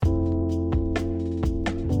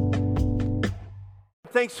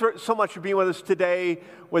thanks so much for being with us today,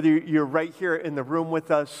 whether you're right here in the room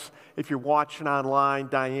with us, if you're watching online,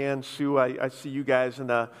 Diane, Sue, I see you guys in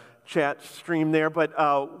the chat stream there,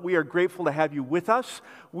 but we are grateful to have you with us.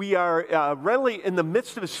 We are really in the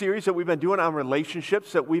midst of a series that we've been doing on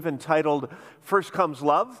relationships that we've entitled First Comes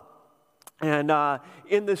Love. And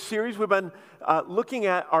in this series, we've been looking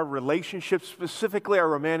at our relationships, specifically our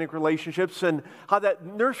romantic relationships, and how that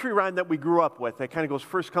nursery rhyme that we grew up with, that kind of goes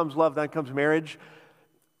first comes love, then comes marriage.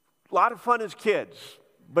 A lot of fun as kids,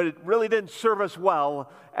 but it really didn't serve us well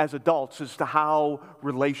as adults as to how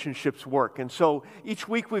relationships work. And so each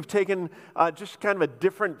week we've taken just kind of a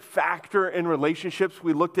different factor in relationships.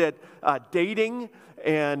 We looked at dating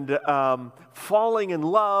and falling in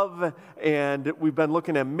love, and we've been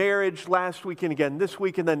looking at marriage last week and again this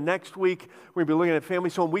week, and then next week we're going to be looking at family.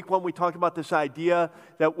 So in week one we talked about this idea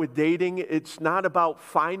that with dating, it's not about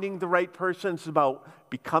finding the right person, it's about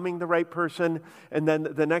becoming the right person. And then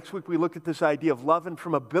the next week we looked at this idea of love, and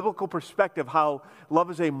from a biblical perspective, how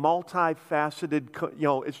love is a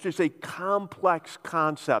multifaceted, it's just a complex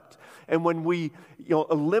concept. And when we,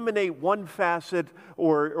 eliminate one facet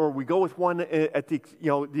or we go with one at the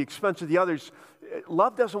expense of the others,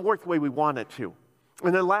 love doesn't work the way we want it to.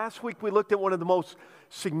 And then last week we looked at one of the most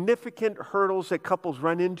significant hurdles that couples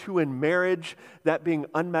run into in marriage, that being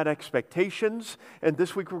unmet expectations. And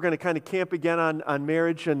this week we're going to kind of camp again on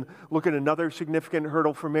marriage and look at another significant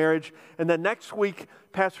hurdle for marriage. And then next week,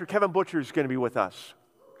 Pastor Kevin Butcher is going to be with us.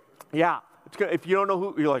 Yeah, if you don't know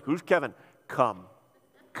who, you're like, who's Kevin? Come.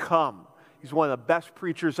 He's one of the best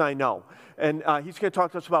preachers I know. And he's going to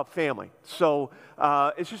talk to us about family. So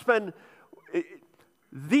it's just been,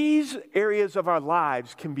 these areas of our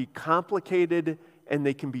lives can be complicated and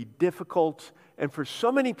they can be difficult. And for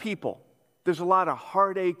so many people, there's a lot of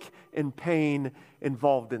heartache and pain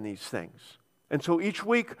involved in these things. And so each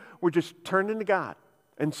week, we're just turning to God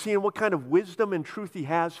and seeing what kind of wisdom and truth He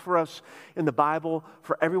has for us in the Bible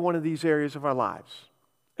for every one of these areas of our lives.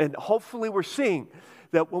 And hopefully we're seeing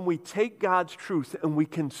that when we take God's truth and we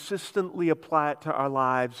consistently apply it to our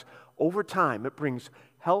lives over time, it brings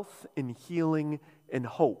health and healing and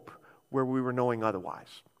hope where we were knowing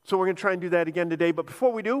otherwise. So we're going to try and do that again today. But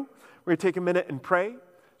before we do, we're going to take a minute and pray.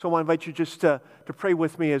 So I want to invite you just to pray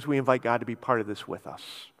with me as we invite God to be part of this with us.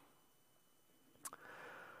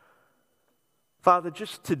 Father,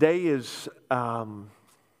 just today is so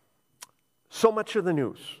much of the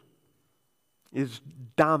news is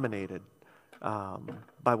dominated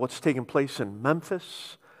by what's taking place in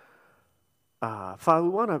Memphis. Father, we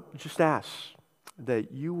want to just ask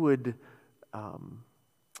that you would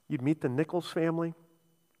you'd meet the Nichols family,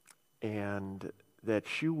 and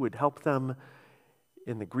that you would help them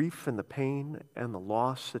in the grief and the pain and the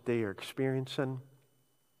loss that they are experiencing.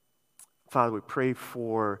 Father, we pray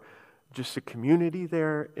for just the community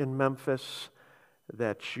there in Memphis,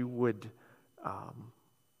 that you would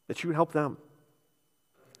help them.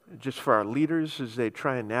 Just for our leaders as they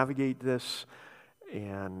try and navigate this,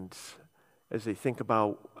 and as they think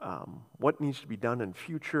about what needs to be done in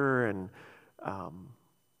future, and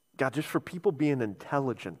God, just for people being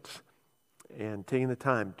intelligent and taking the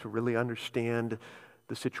time to really understand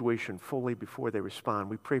the situation fully before they respond.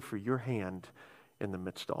 We pray for your hand in the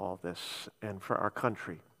midst of all this, and for our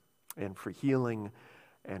country, and for healing,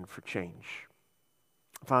 and for change.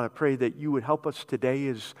 Father, I pray that you would help us today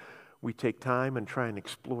as we take time and try and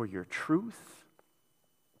explore your truth,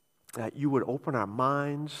 that you would open our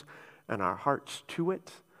minds and our hearts to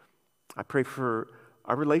it. I pray for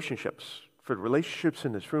our relationships, for the relationships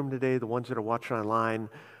in this room today, the ones that are watching online,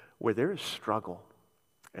 where there is struggle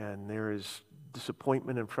and there is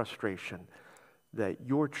disappointment and frustration, that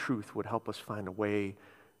your truth would help us find a way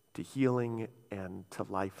to healing and to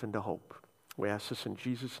life and to hope. We ask this in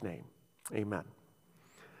Jesus' name. Amen.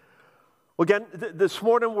 Well, again, this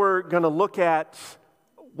morning we're going to look at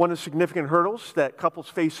one of the significant hurdles that couples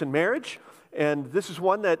face in marriage. And this is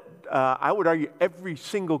one that I would argue every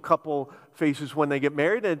single couple faces when they get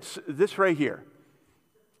married. And it's this right here.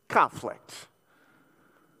 Conflict.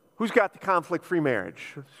 Who's got the conflict-free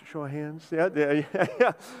marriage? Show of hands. Yeah.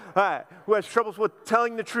 All right. Who has troubles with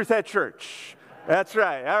telling the truth at church? That's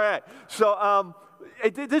right. All right. So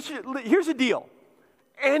here's the deal.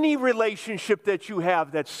 Any relationship that you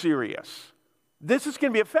have that's serious, this is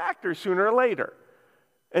going to be a factor sooner or later.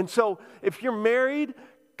 And so if you're married,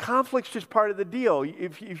 conflict's just part of the deal.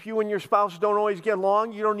 If you and your spouse don't always get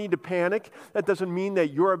along, you don't need to panic. That doesn't mean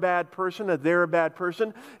that you're a bad person, that they're a bad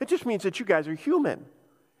person. It just means that you guys are human.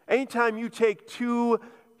 Anytime you take two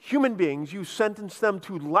human beings, you sentence them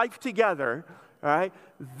to life together, all right,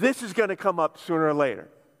 this is going to come up sooner or later.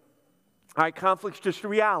 All right, conflict's just a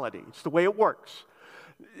reality. It's the way it works.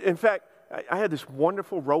 In fact, I had this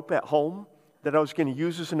wonderful rope at home that I was going to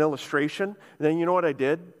use as an illustration. And then you know what I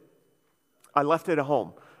did? I left it at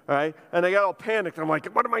home, all right? And I got all panicked. I'm like,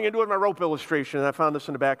 what am I going to do with my rope illustration? And I found this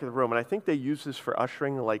in the back of the room. And I think they use this for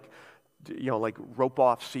ushering, like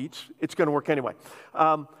rope-off seats. It's going to work anyway.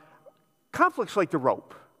 Conflict's like the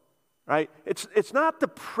rope, right? It's not the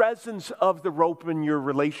presence of the rope in your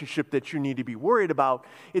relationship that you need to be worried about.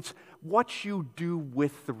 It's what you do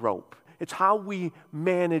with the rope. It's how we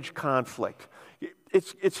manage conflict.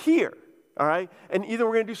 It's here, all right? And either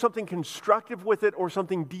we're going to do something constructive with it or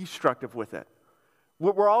something destructive with it.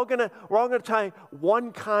 We're all going to tie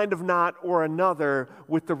one kind of knot or another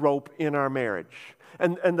with the rope in our marriage.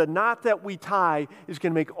 And the knot that we tie is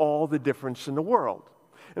going to make all the difference in the world.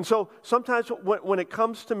 And so sometimes when it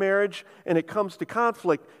comes to marriage and it comes to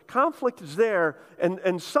conflict is there.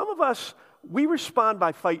 And some of us, we respond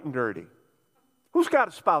by fighting dirty. Who's got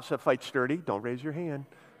a spouse that fights dirty? Don't raise your hand.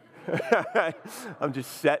 I'm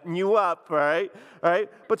just setting you up, all right? All right?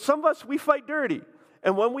 But some of us, we fight dirty.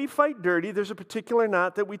 And when we fight dirty, there's a particular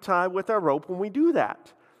knot that we tie with our rope when we do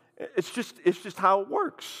that. It's just how it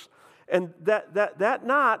works. And that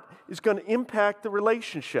knot is going to impact the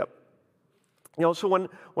relationship. So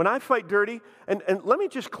when I fight dirty, and let me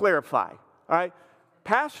just clarify, all right?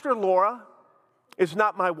 Pastor Laura is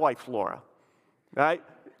not my wife, Laura, all right?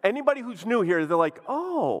 Anybody who's new here, they're like,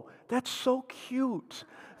 oh, that's so cute.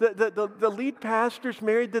 The lead pastor's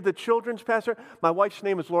married to the children's pastor. My wife's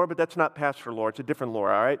name is Laura, but that's not Pastor Laura. It's a different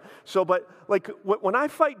Laura, all right? So, but like when I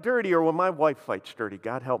fight dirty or when my wife fights dirty,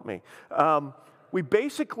 God help me, we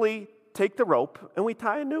basically take the rope and we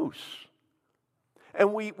tie a noose.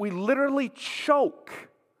 And we literally choke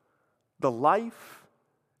the life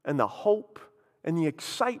and the hope and the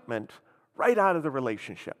excitement right out of the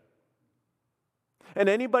relationship. And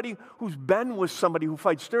anybody who's been with somebody who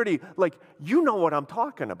fights dirty, like, you know what I'm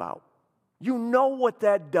talking about. You know what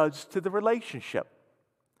that does to the relationship.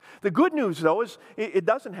 The good news, though, is it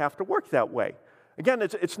doesn't have to work that way. Again,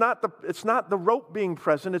 it's not the rope being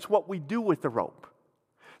present, it's what we do with the rope.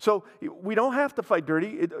 So we don't have to fight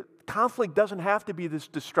dirty. Conflict doesn't have to be this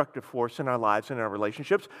destructive force in our lives and in our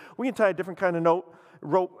relationships. We can tie a different kind of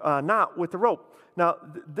knot with the rope. Now,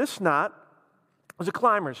 this knot is a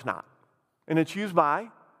climber's knot. And it's used by,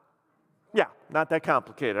 not that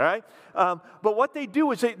complicated, all right? But what they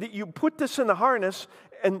do is you put this in the harness,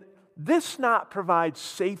 and this knot provides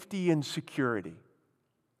safety and security.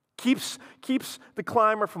 Keeps the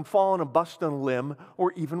climber from falling and busting a limb,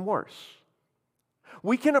 or even worse.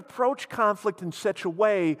 We can approach conflict in such a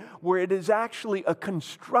way where it is actually a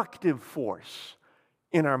constructive force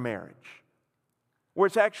in our marriage, where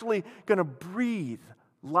it's actually going to breathe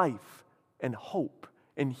life and hope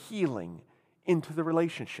and healing into the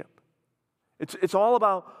relationship. It's all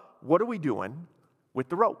about what are we doing with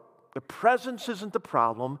the rope. The presence isn't the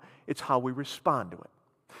problem, it's how we respond to it.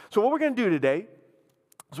 So what we're going to do today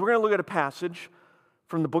is we're going to look at a passage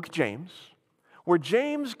from the book of James, where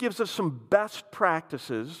James gives us some best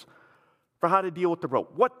practices for how to deal with the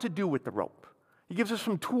rope, what to do with the rope. He gives us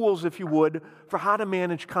some tools, if you would, for how to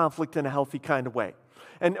manage conflict in a healthy kind of way.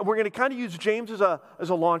 And we're going to kind of use James as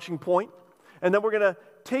a launching point, and then we're going to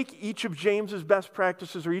take each of James's best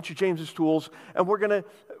practices or each of James's tools, and we're going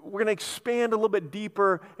to expand a little bit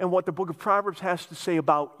deeper in what the book of Proverbs has to say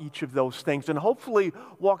about each of those things, and hopefully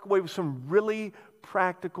walk away with some really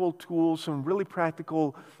practical tools, some really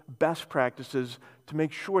practical best practices to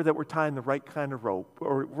make sure that we're tying the right kind of rope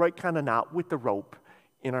or right kind of knot with the rope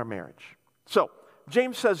in our marriage. So,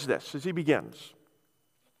 James says this as he begins.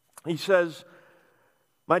 He says,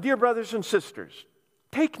 "My dear brothers and sisters,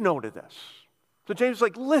 take note of this." So James is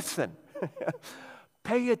like, listen,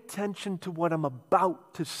 pay attention to what I'm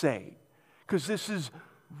about to say, because this is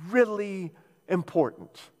really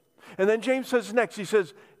important. And then James says next, he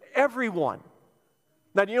says, everyone.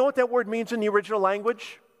 Now, do you know what that word means in the original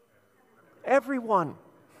language? Everyone.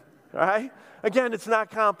 All right? Again, it's not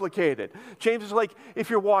complicated. James is like, if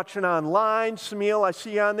you're watching online, Samil, I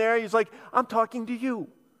see you on there, he's like, I'm talking to you.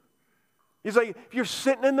 He's like, if you're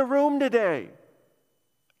sitting in the room today,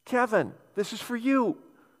 Kevin, this is for you.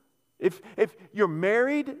 If you're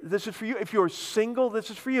married, this is for you. If you're single, this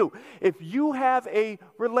is for you. If you have a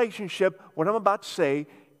relationship, what I'm about to say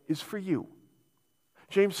is for you.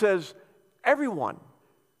 James says, everyone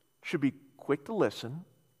should be quick to listen,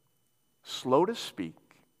 slow to speak,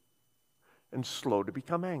 and slow to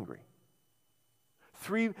become angry.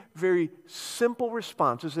 3 very simple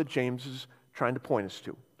responses that James is trying to point us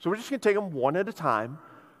to. So we're just going to take them one at a time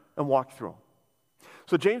and walk through them.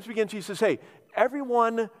 So James begins, he says, hey,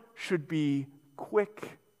 everyone should be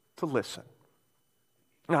quick to listen.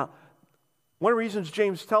 Now, One of the reasons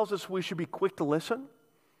James tells us we should be quick to listen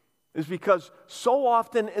is because so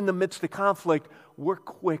often in the midst of conflict, we're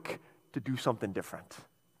quick to do something different.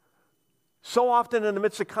 So often in the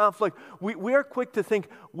midst of conflict, we are quick to think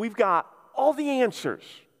we've got all the answers.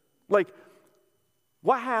 Like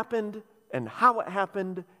what happened and how it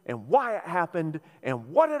happened and why it happened and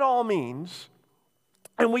what it all means.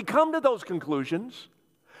 And we come to those conclusions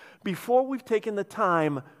before we've taken the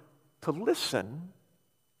time to listen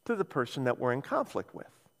to the person that we're in conflict with.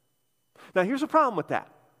 Now, here's the problem with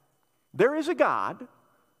that. There is a God,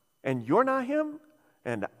 and you're not him,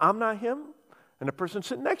 and I'm not him, and the person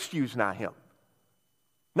sitting next to you is not him.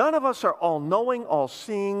 None of us are all-knowing,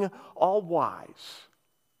 all-seeing, all-wise.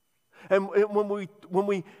 And when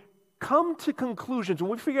we come to conclusions,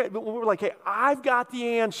 when we're like, hey, I've got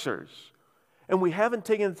the answers, and we haven't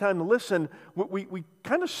taken the time to listen, we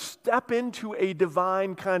kind of step into a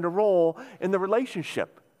divine kind of role in the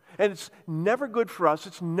relationship. And it's never good for us.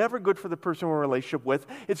 It's never good for the person we're in a relationship with.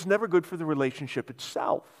 It's never good for the relationship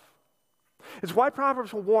itself. It's why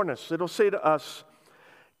Proverbs will warn us. It'll say to us,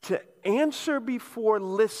 to answer before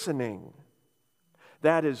listening,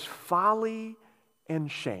 that is folly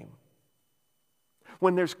and shame.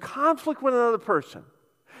 When there's conflict with another person,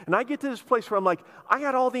 and I get to this place where I'm like, I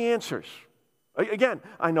got all the answers. Again,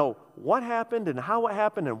 I know what happened and how it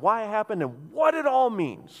happened and why it happened and what it all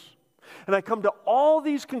means. And I come to all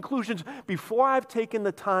these conclusions before I've taken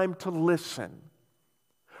the time to listen.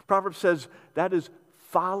 Proverbs says that is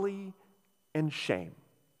folly and shame.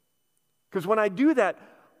 Because when I do that,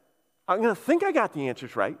 I'm going to think I got the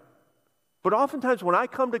answers right. But oftentimes when I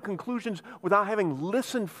come to conclusions without having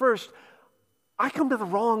listened first, I come to the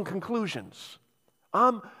wrong conclusions.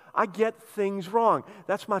 I get things wrong.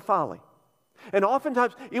 That's my folly. And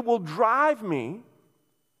oftentimes it will drive me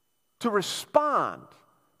to respond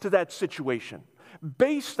to that situation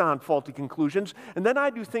based on faulty conclusions, and then I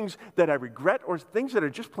do things that I regret or things that are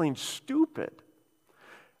just plain stupid.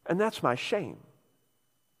 And that's my shame.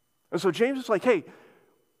 And so James is like, hey,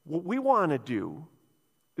 what we want to do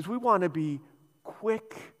is we want to be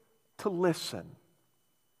quick to listen,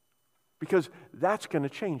 because that's going to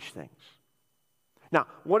change things. Now,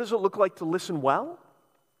 what does it look like to listen well?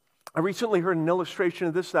 I recently heard an illustration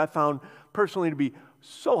of this that I found personally to be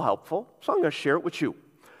so helpful, so I'm going to share it with you.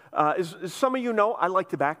 As some of you know, I like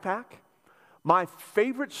to backpack. My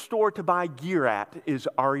favorite store to buy gear at is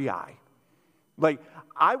REI. Like,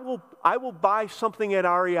 I will buy something at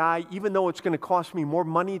REI even though it's going to cost me more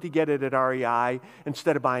money to get it at REI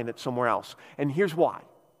instead of buying it somewhere else. And here's why.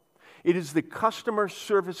 It is the customer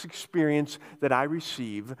service experience that I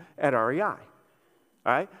receive at REI. All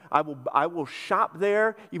right? I will shop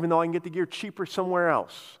there even though I can get the gear cheaper somewhere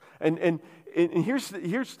else. And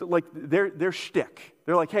here's like their shtick.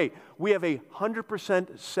 They're like, hey, we have a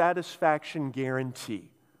 100% satisfaction guarantee.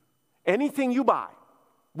 Anything you buy,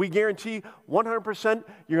 we guarantee 100%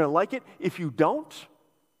 you're going to like it. If you don't,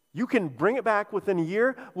 you can bring it back within a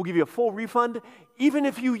year. We'll give you a full refund, even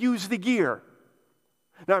if you use the gear.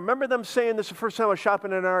 Now, I remember them saying this the first time I was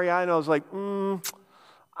shopping at REI, and I was like,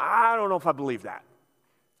 I don't know if I believe that.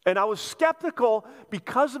 And I was skeptical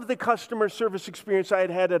because of the customer service experience I had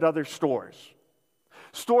had at other stores.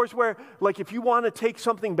 Stores where, like, if you want to take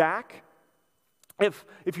something back, if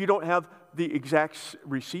you don't have the exact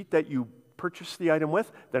receipt that you purchased the item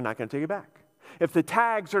with, they're not going to take it back. If the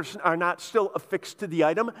tags are not still affixed to the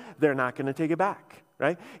item, they're not going to take it back,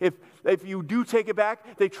 right? If you do take it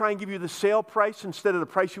back, they try and give you the sale price instead of the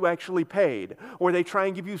price you actually paid. Or they try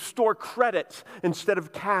and give you store credit instead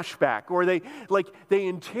of cash back. Or they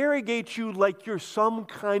interrogate you like you're some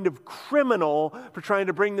kind of criminal for trying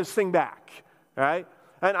to bring this thing back, right?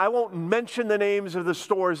 And I won't mention the names of the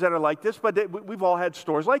stores that are like this, but we've all had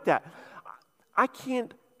stores like that. I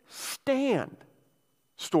can't stand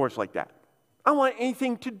stores like that. I don't want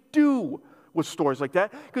anything to do with stores like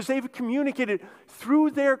that because they've communicated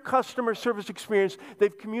through their customer service experience,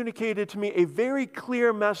 they've communicated to me a very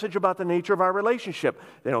clear message about the nature of our relationship.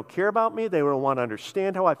 They don't care about me. They don't want to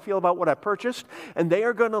understand how I feel about what I purchased, and they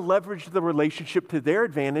are going to leverage the relationship to their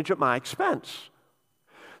advantage at my expense.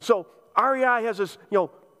 So REI has this,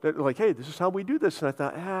 they're like, hey, this is how we do this. And I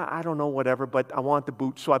thought, I don't know, whatever, but I want the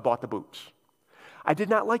boots, so I bought the boots. I did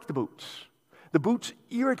not like the boots. The boots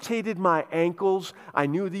irritated my ankles. I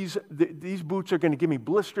knew these boots are going to give me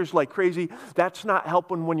blisters like crazy. That's not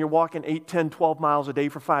helping when you're walking 8, 10, 12 miles a day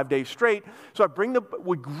for 5 days straight. So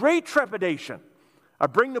with great trepidation, I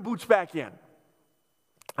bring the boots back in.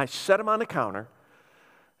 I set them on the counter.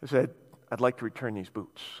 I said, I'd like to return these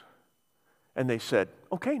boots. And they said,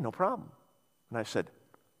 okay, no problem. And I said,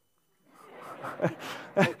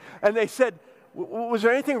 and they said, Was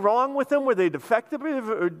there anything wrong with them? Were they defective,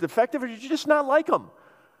 or did you just not like them?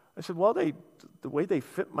 I said, well, the way they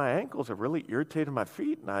fit my ankles have really irritated my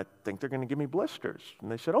feet, and I think they're going to give me blisters.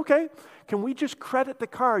 And they said, okay, can we just credit the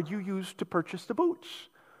card you used to purchase the boots?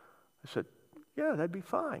 I said, yeah, that'd be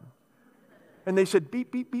fine. And they said,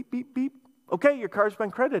 beep, beep, beep, beep, beep. Okay, your card's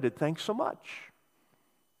been credited. Thanks so much.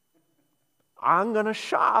 I'm going to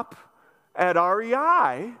shop at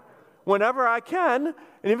REI whenever I can,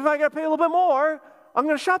 and if I got to pay a little bit more, I'm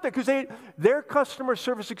going to shop there, because their customer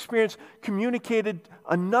service experience communicated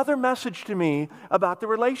another message to me about the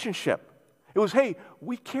relationship. It was, hey,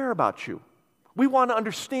 we care about you. We want to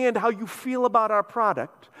understand how you feel about our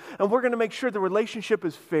product, and we're going to make sure the relationship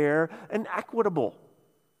is fair and equitable.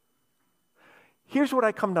 Here's what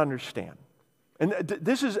I come to understand, and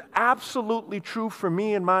this is absolutely true for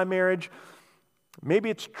me and my marriage. Maybe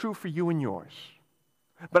it's true for you and yours.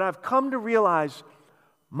 But I've come to realize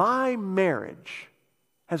my marriage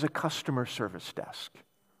has a customer service desk.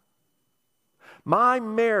 My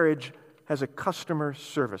marriage has a customer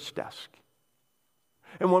service desk.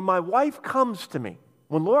 And when my wife comes to me,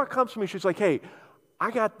 when Laura comes to me, she's like, hey,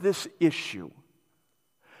 I got this issue.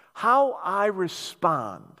 How I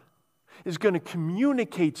respond is going to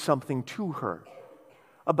communicate something to her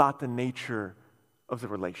about the nature of the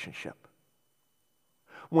relationship.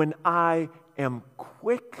 When I am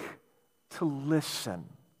quick to listen,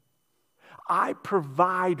 I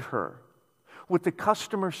provide her with the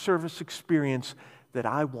customer service experience that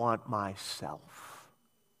I want myself.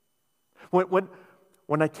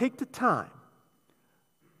 When I take the time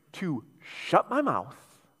to shut my mouth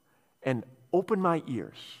and open my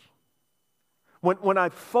ears, when I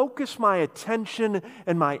focus my attention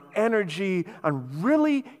and my energy on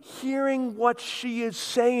really hearing what she is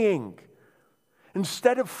saying,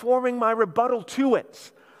 instead of forming my rebuttal to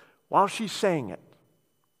it while she's saying it,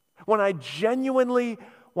 when I genuinely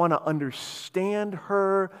want to understand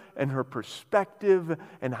her and her perspective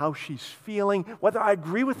and how she's feeling, whether I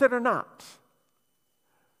agree with it or not,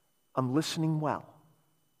 I'm listening well.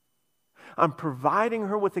 I'm providing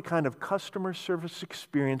her with the kind of customer service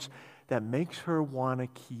experience that makes her want to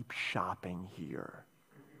keep shopping here.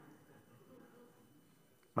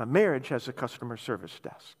 My marriage has a customer service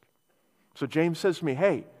desk. So James says to me,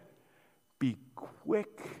 hey, be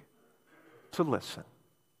quick to listen.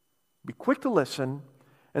 Be quick to listen.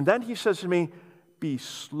 And then he says to me, be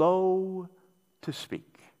slow to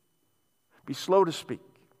speak. Be slow to speak.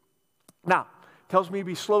 Now, tells me to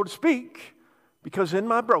be slow to speak because in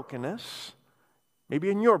my brokenness, maybe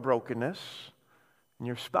in your brokenness, in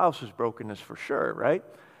your spouse's brokenness for sure, right?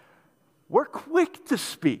 We're quick to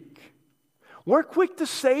speak. We're quick to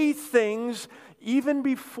say things even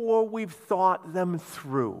before we've thought them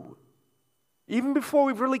through. Even before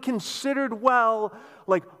we've really considered well,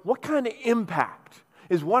 like what kind of impact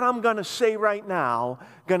is what I'm going to say right now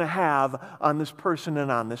going to have on this person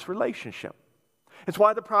and on this relationship. It's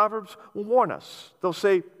why the Proverbs will warn us. They'll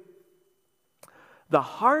say, the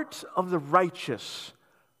heart of the righteous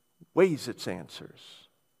weighs its answers,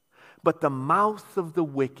 but the mouth of the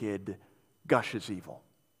wicked gushes evil.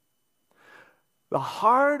 The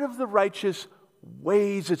heart of the righteous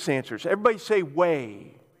weighs its answers. Everybody say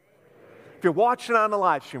weigh. If you're watching on the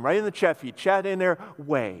live stream, right in the chat feed, chat in there,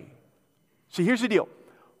 weigh. See, here's the deal.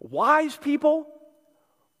 Wise people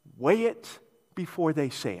weigh it before they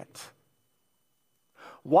say it.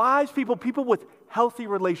 Wise people, people with healthy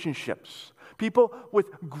relationships, people with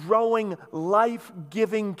growing,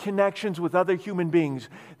 life-giving connections with other human beings,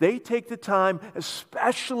 they take the time,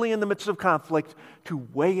 especially in the midst of conflict, to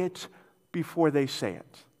weigh it before they say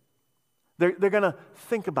it. They're going to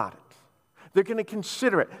think about it. They're going to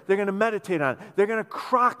consider it. They're going to meditate on it. They're going to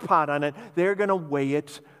crock-pot on it. They're going to weigh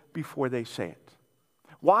it before they say it.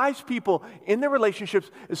 Wise people in their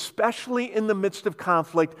relationships, especially in the midst of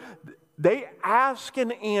conflict, they ask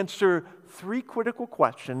and answer 3 critical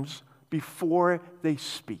questions before they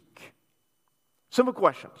speak. Simple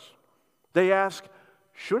questions. They ask,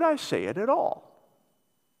 should I say it at all?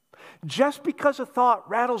 Just because a thought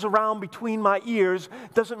rattles around between my ears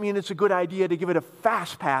doesn't mean it's a good idea to give it a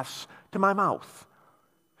fast pass to my mouth.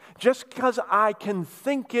 Just because I can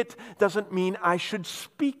think it doesn't mean I should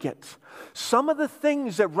speak it. Some of the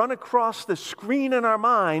things that run across the screen in our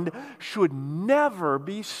mind should never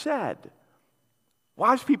be said.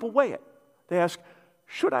 Wise people weigh it. They ask,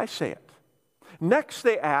 should I say it? Next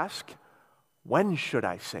they ask, when should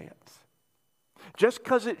I say it? Just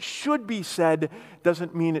because it should be said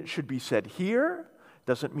doesn't mean it should be said here,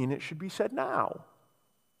 doesn't mean it should be said now.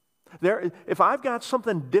 If I've got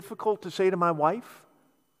something difficult to say to my wife,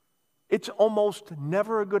 it's almost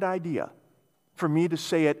never a good idea for me to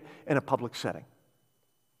say it in a public setting.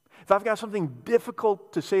 If I've got something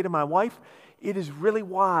difficult to say to my wife, it is really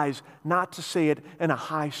wise not to say it in a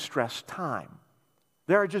high-stress time.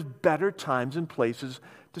 There are just better times and places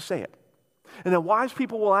to say it. And then wise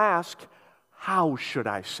people will ask, how should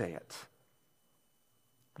I say it?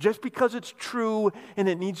 Just because it's true and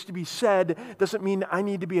it needs to be said doesn't mean I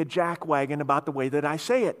need to be a jackwagon about the way that I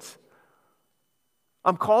say it.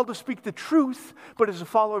 I'm called to speak the truth, but as a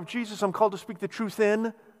follower of Jesus, I'm called to speak the truth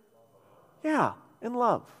in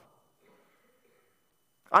love.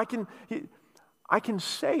 I can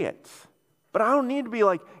say it, but I don't need to be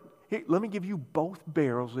like, hey, let me give you both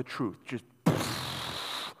barrels of truth. Just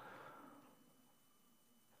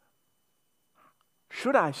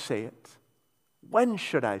should I say it? When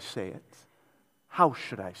should I say it? How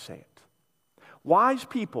should I say it? Wise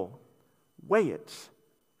people weigh it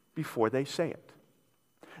before they say it.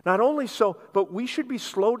 Not only so, but we should be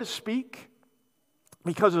slow to speak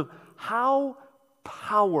because of how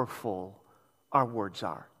powerful our words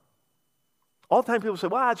are. All the time people say,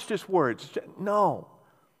 well, it's just words. No.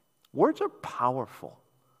 Words are powerful.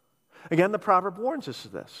 Again, the proverb warns us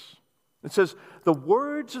of this. It says, the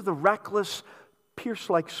words of the reckless pierce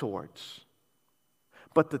like swords,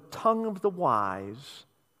 but the tongue of the wise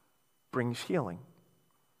brings healing.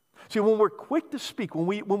 See, when we're quick to speak,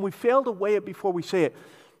 when we fail to weigh it before we say it,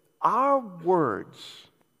 our words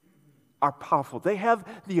are powerful. They have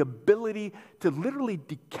the ability to literally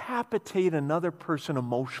decapitate another person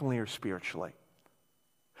emotionally or spiritually.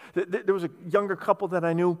 There was a younger couple that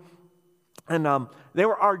I knew, and they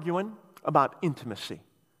were arguing about intimacy,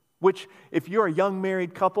 which if you're a young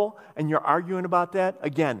married couple and you're arguing about that,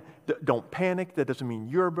 again, don't panic. That doesn't mean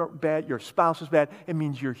you're bad, your spouse is bad. It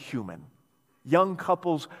means you're human. Young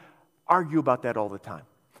couples argue about that all the time.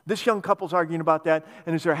 This young couple's arguing about that,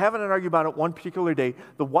 and as they're having an argument about it one particular day,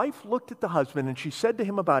 the wife looked at the husband and she said to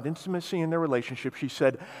him about intimacy in their relationship, she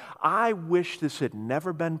said, I wish this had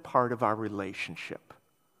never been part of our relationship.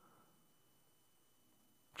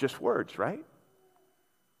 Just words, right?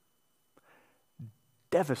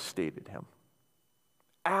 Devastated him.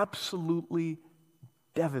 Absolutely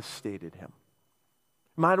devastated him.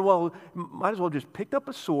 Might as well just picked up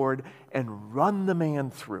a sword and run the man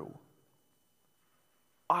through.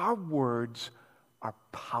 Our words are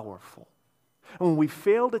powerful. And when we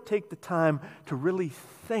fail to take the time to really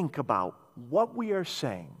think about what we are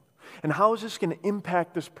saying, and how is this going to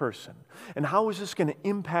impact this person, and how is this going to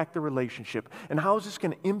impact the relationship, and how is this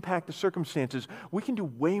going to impact the circumstances, we can do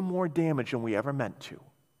way more damage than we ever meant to.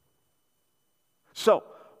 So,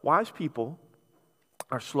 wise people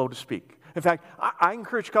are slow to speak. In fact, I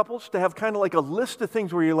encourage couples to have kind of like a list of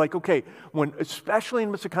things where you're like, okay, especially in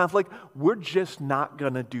the midst of conflict, we're just not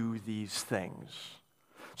going to do these things.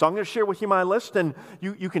 So I'm going to share with you my list, and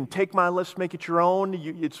you can take my list, make it your own.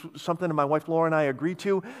 It's something that my wife Laura and I agree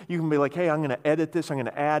to. You can be like, hey, I'm going to edit this, I'm going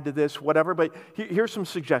to add to this, whatever. But here's some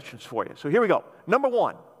suggestions for you. So here we go. Number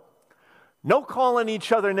 1, no calling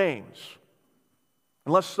each other names.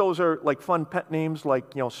 Unless those are like fun pet names like,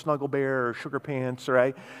 Snuggle Bear or Sugar Pants, all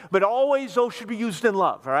right? But always those should be used in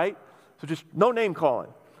love, all right? So just no name calling.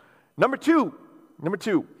 Number two,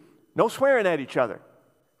 no swearing at each other.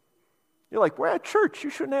 You're like, we're at church. You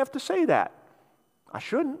shouldn't have to say that. I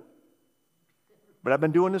shouldn't. But I've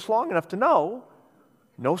been doing this long enough to know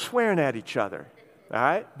no swearing at each other, all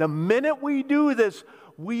right? The minute we do this,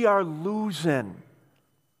 we are losing.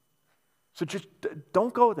 So just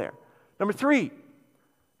don't go there. Number 3,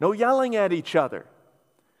 no yelling at each other.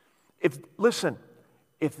 If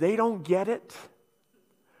they don't get it,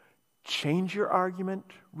 change your argument,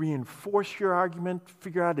 reinforce your argument,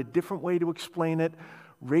 figure out a different way to explain it.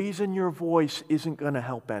 Raising your voice isn't going to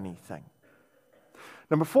help anything.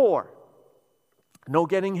 Number 4, no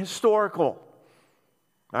getting historical.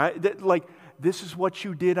 All right? Like, this is what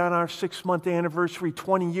you did on our 6-month anniversary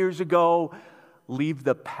 20 years ago. Leave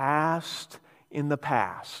the past in the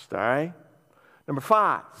past, all right? Number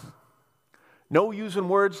 5, no using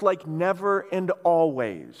words like never and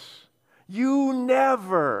always. You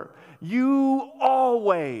never, you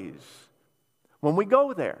always. When we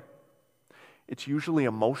go there, it's usually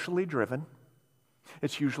emotionally driven.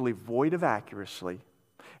 It's usually void of accuracy.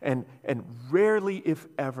 And rarely, if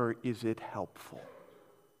ever, is it helpful.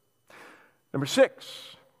 Number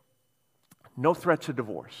 6, no threats of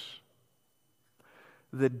divorce.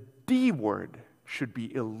 The D word should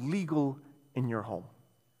be illegal in your home.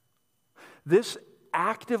 This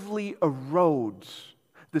actively erodes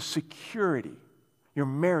the security your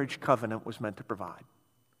marriage covenant was meant to provide.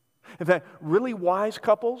 In fact, really wise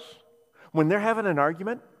couples, when they're having an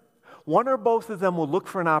argument, One or both of them will look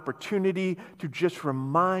for an opportunity to just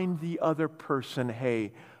remind the other person,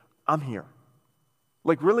 hey, I'm here.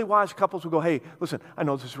 Like really wise couples will go, hey, listen, I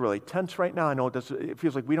know this is really tense right now. I know it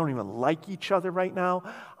feels like we don't even like each other right now.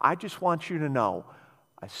 I just want you to know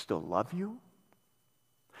I still love you,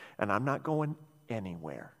 and I'm not going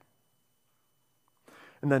anywhere.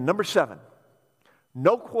 And then number 7,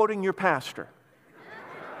 no quoting your pastor.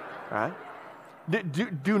 All right?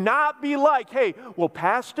 Do not be like, hey, well,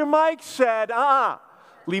 Pastor Mike said,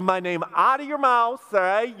 leave my name out of your mouth, all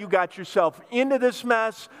right? You got yourself into this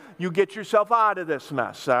mess. You get yourself out of this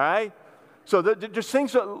mess, all right? So there's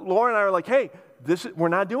things that Laura and I are like, hey, we're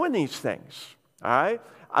not doing these things, all right?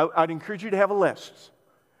 I'd encourage you to have a list.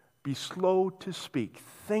 Be slow to speak.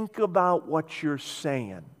 Think about what you're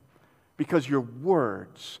saying because your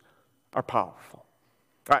words are powerful.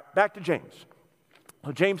 All right, back to James.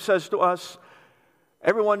 So James says to us,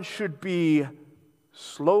 everyone should be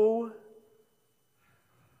slow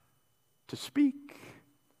to speak,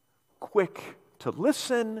 quick to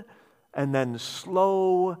listen, and then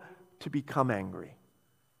slow to become angry.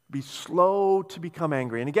 Be slow to become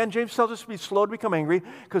angry. And again, James tells us to be slow to become angry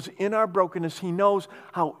because in our brokenness, he knows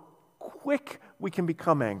how quick we can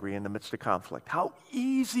become angry in the midst of conflict, how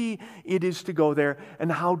easy it is to go there,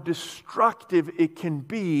 and how destructive it can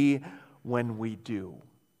be when we do.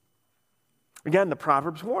 Again, the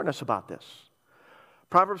Proverbs warn us about this.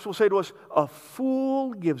 Proverbs will say to us, a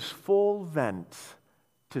fool gives full vent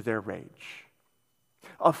to their rage.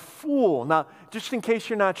 A fool. Now, just in case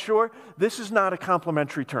you're not sure, this is not a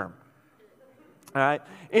complimentary term. All right?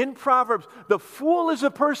 In Proverbs, the fool is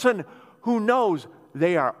a person who knows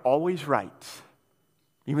they are always right,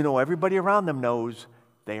 even though everybody around them knows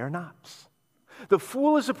they are not. The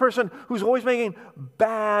fool is a person who's always making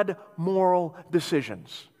bad moral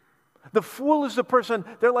decisions. The fool is the person,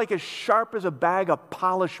 they're like as sharp as a bag of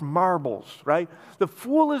polished marbles, right? The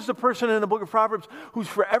fool is the person in the book of Proverbs who's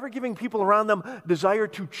forever giving people around them desire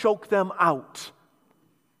to choke them out.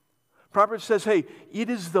 Proverbs says, hey, it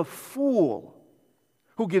is the fool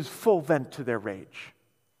who gives full vent to their rage.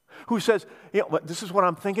 Who says, you know, this is what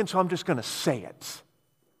I'm thinking, so I'm just going to say it.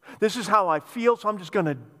 This is how I feel, so I'm just going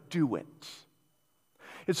to do it.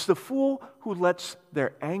 It's the fool who lets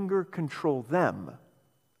their anger control them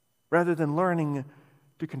rather than learning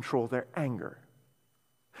to control their anger.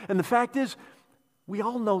 And the fact is, we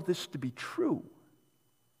all know this to be true.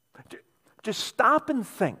 Just stop and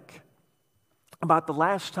think about the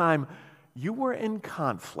last time you were in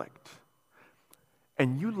conflict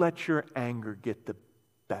and you let your anger get the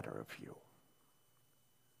better of you.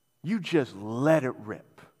 You just let it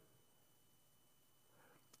rip.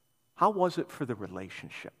 How was it for the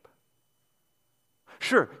relationship?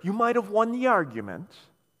 Sure, you might have won the argument,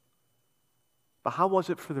 but how was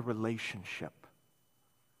it for the relationship?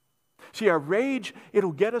 See, our rage,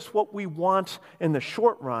 it'll get us what we want in the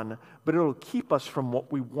short run, but it'll keep us from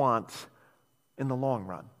what we want in the long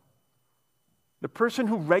run. The person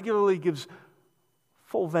who regularly gives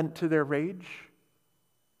full vent to their rage,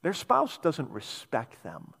 their spouse doesn't respect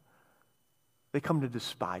them. They come to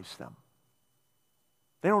despise them.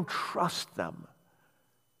 They don't trust them.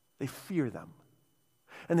 They fear them.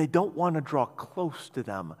 And they don't want to draw close to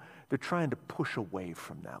them. They're trying to push away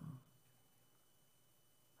from them.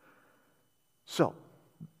 So,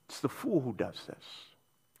 it's the fool who does this.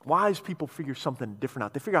 Wise people figure something different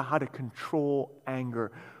out. They figure out how to control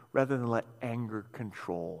anger rather than let anger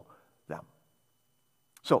control them.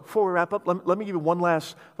 So, before we wrap up, let me give you one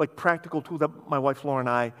last practical tool that my wife Laura and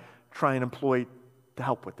I try and employ to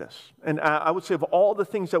help with this. And I would say of all the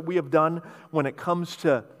things that we have done when it comes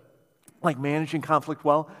to managing conflict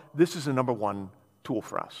well, this is the number one tool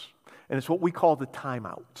for us. And it's what we call the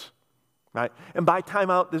timeout. Right? And by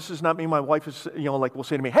timeout, this does not mean my wife is, will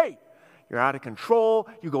say to me, hey, you're out of control.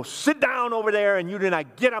 You go sit down over there and you do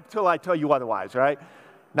not get up till I tell you otherwise, all right?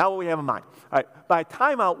 Not what we have in mind. All right, by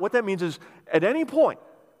timeout, what that means is at any point,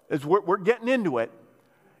 as we're getting into it,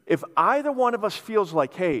 if either one of us feels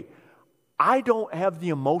like, hey, I don't have the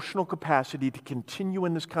emotional capacity to continue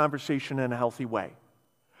in this conversation in a healthy way,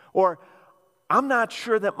 or I'm not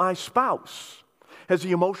sure that my spouse has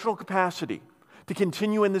the emotional capacity to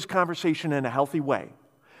continue in this conversation in a healthy way,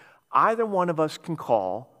 either one of us can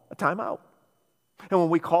call a timeout. And when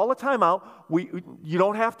we call a timeout, you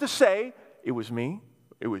don't have to say, it was me,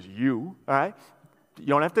 it was you, all right? You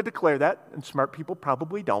don't have to declare that, and smart people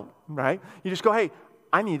probably don't, right? You just go, hey,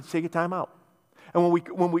 I need to take a timeout. And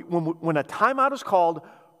when a timeout is called,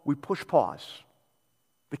 we push pause.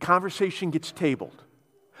 The conversation gets tabled.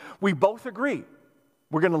 We both agree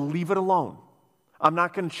we're going to leave it alone. I'm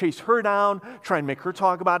not going to chase her down, try and make her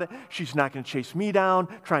talk about it. She's not going to chase me down,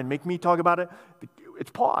 try and make me talk about it.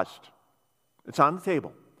 It's paused. It's on the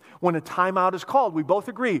table. When a timeout is called, we both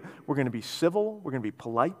agree we're going to be civil, we're going to be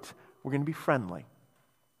polite, we're going to be friendly.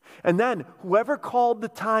 And then whoever called the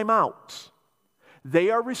timeout,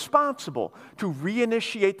 they are responsible to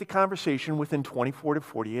reinitiate the conversation within 24 to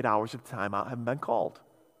 48 hours of timeout having been called.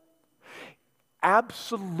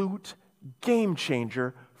 Absolute game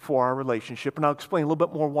changer for our relationship. And I'll explain a little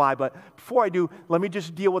bit more why. But before I do, let me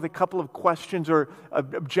just deal with a couple of questions or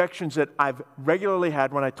objections that I've regularly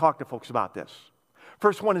had when I talk to folks about this.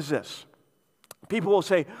 First one is this. People will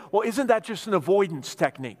say, well, isn't that just an avoidance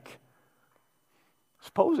technique? I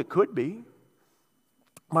suppose it could be.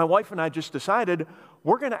 My wife and I just decided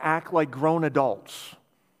we're going to act like grown adults,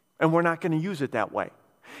 and we're not going to use it that way.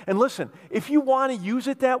 And listen, if you want to use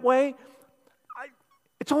it that way,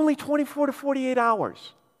 it's only 24 to 48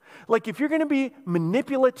 hours. Like if you're going to be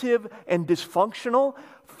manipulative and dysfunctional,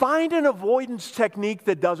 find an avoidance technique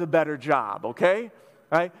that does a better job, okay?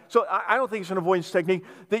 Right? So I don't think it's an avoidance technique.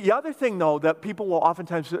 The other thing, though, that people will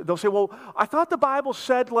oftentimes, they'll say, well, I thought the Bible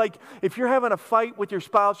said, like, if you're having a fight with your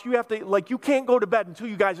spouse, you have to, like, you can't go to bed until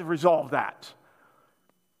you guys have resolved that.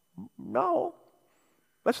 No,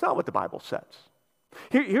 that's not what the Bible says.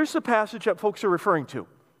 Here's the passage that folks are referring to.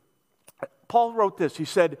 Paul wrote this. He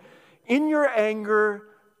said, in your anger,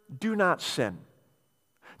 do not sin.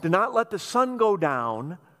 Do not let the sun go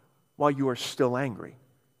down while you are still angry.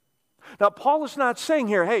 Now, Paul is not saying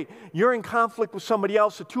here, hey, you're in conflict with somebody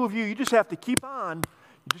else, the two of you just have to keep on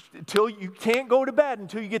until you can't go to bed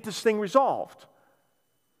until you get this thing resolved.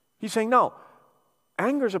 He's saying, no,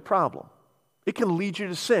 anger is a problem. It can lead you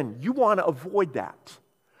to sin. You want to avoid that.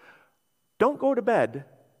 Don't go to bed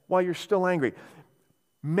while you're still angry.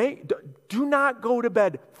 Do not go to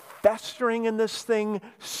bed festering in this thing,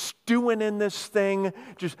 stewing in this thing,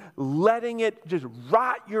 just letting it just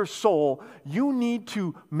rot your soul. You need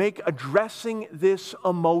to make addressing this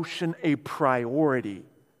emotion a priority.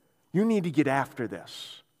 You need to get after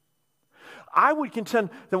this. I would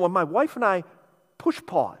contend that when my wife and I push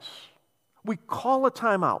pause, we call a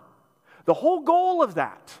timeout. The whole goal of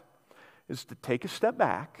that is to take a step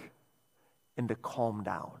back and to calm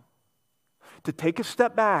down. To take a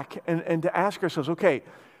step back and to ask ourselves, okay,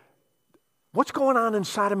 what's going on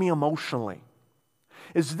inside of me emotionally?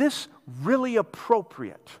 Is this really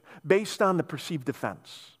appropriate based on the perceived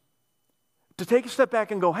offense? To take a step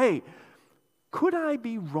back and go, hey, could I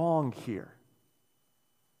be wrong here?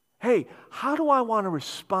 Hey, how do I want to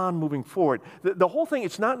respond moving forward? The whole thing,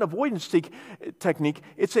 it's not an avoidance technique,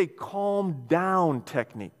 it's a calm down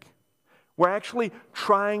technique. We're actually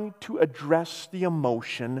trying to address the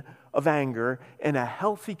emotion of anger in a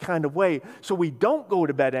healthy kind of way. So we don't go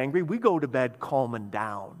to bed angry, we go to bed calming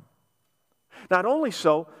down. Not only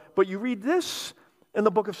so, but you read this in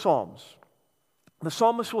the book of Psalms. The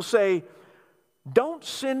psalmist will say, don't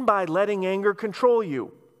sin by letting anger control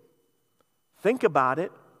you. Think about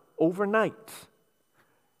it overnight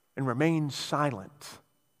and remain silent.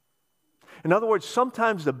 In other words,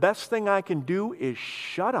 sometimes the best thing I can do is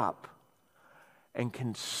shut up and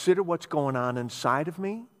consider what's going on inside of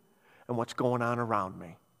me and what's going on around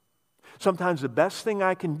me. Sometimes the best thing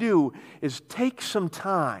I can do is take some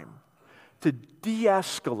time to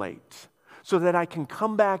de-escalate so that I can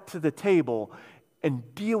come back to the table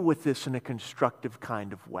and deal with this in a constructive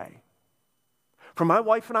kind of way. For my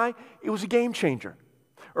wife and I, it was a game changer.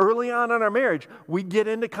 Early on in our marriage, we'd get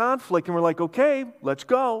into conflict and we're like, okay, let's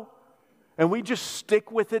go. And we just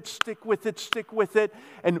stick with it.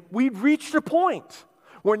 And we'd reached a point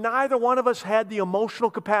where neither one of us had the emotional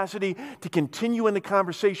capacity to continue in the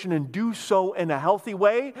conversation and do so in a healthy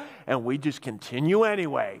way. And we just continue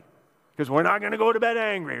anyway, because we're not going to go to bed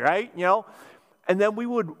angry, right? You know? And then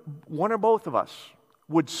one or both of us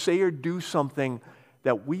would say or do something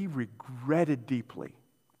that we regretted deeply,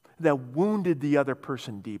 that wounded the other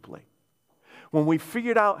person deeply. When we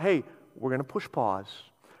figured out, hey, we're going to push pause,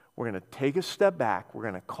 we're going to take a step back, we're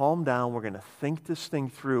going to calm down, we're going to think this thing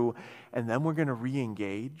through, and then we're going to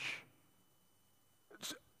re-engage.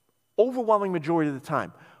 It's overwhelming majority of the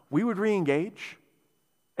time, we would re-engage,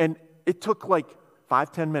 and it took like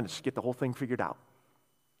 5-10 minutes to get the whole thing figured out.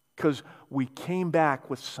 Because we came back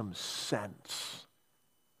with some sense.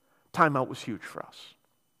 Timeout was huge for us.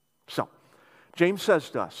 So, James says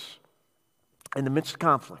to us, in the midst of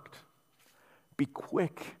conflict, be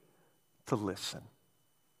quick to listen.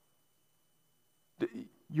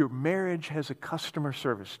 Your marriage has a customer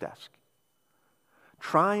service desk.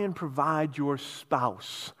 Try and provide your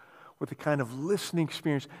spouse with the kind of listening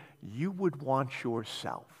experience you would want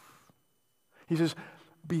yourself. He says,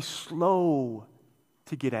 be slow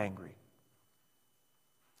to get angry.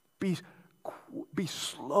 Be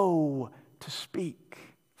slow to speak.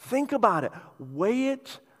 Think about it. Weigh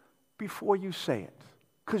it before you say it,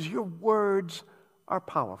 because your words are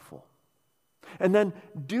powerful. And then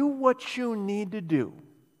do what you need to do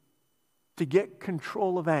to get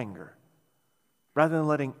control of anger, rather than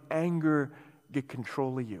letting anger get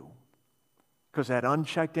control of you. Because that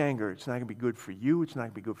unchecked anger, it's not going to be good for you, it's not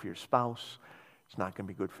going to be good for your spouse, it's not going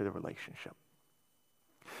to be good for the relationship.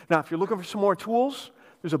 Now, if you're looking for some more tools,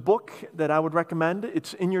 there's a book that I would recommend.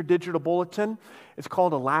 It's in your digital bulletin. It's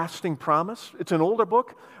called A Lasting Promise. It's an older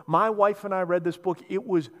book. My wife and I read this book. It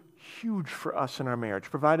was huge for us in our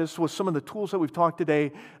marriage. Provided us with some of the tools that we've talked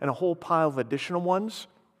today and a whole pile of additional ones.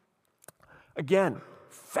 Again,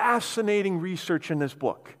 fascinating research in this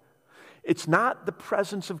book. It's not the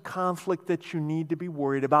presence of conflict that you need to be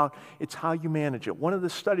worried about. It's how you manage it. One of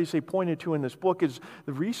the studies they pointed to in this book is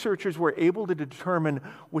the researchers were able to determine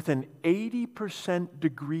with an 80%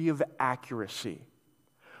 degree of accuracy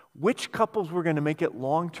which couples were going to make it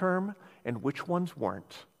long-term and which ones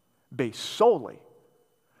weren't, based solely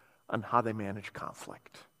on how they manage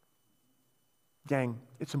conflict. Gang,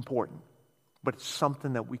 it's important, but it's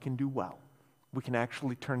something that we can do well. We can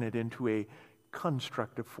actually turn it into a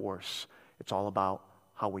constructive force. It's all about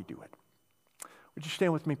how we do it. Would you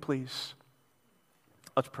stand with me, please?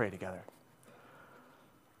 Let's pray together.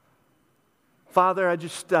 Father,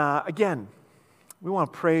 again, we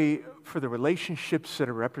want to pray for the relationships that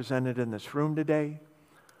are represented in this room today,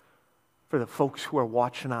 for the folks who are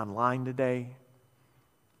watching online today.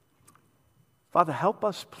 Father, help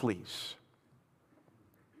us, please,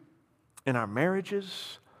 in our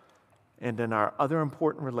marriages and in our other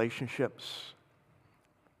important relationships,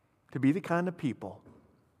 to be the kind of people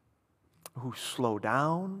who slow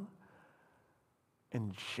down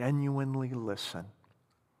and genuinely listen.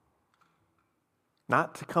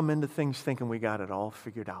 Not to come into things thinking we got it all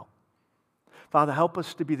figured out. Father, help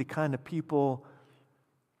us to be the kind of people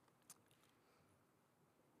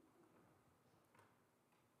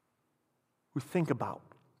who think about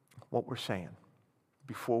what we're saying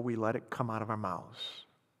before we let it come out of our mouths.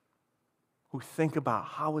 Who think about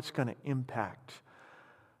how it's going to impact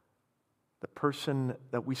the person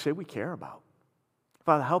that we say we care about.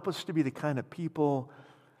 Father, help us to be the kind of people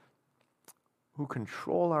who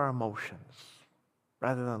control our emotions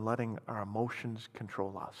rather than letting our emotions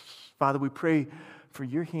control us. Father, we pray for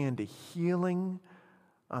your hand to healing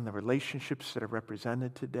on the relationships that are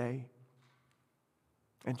represented today,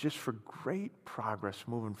 and just for great progress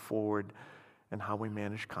moving forward in how we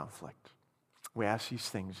manage conflict. We ask these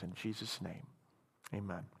things in Jesus' name.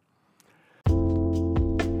 Amen.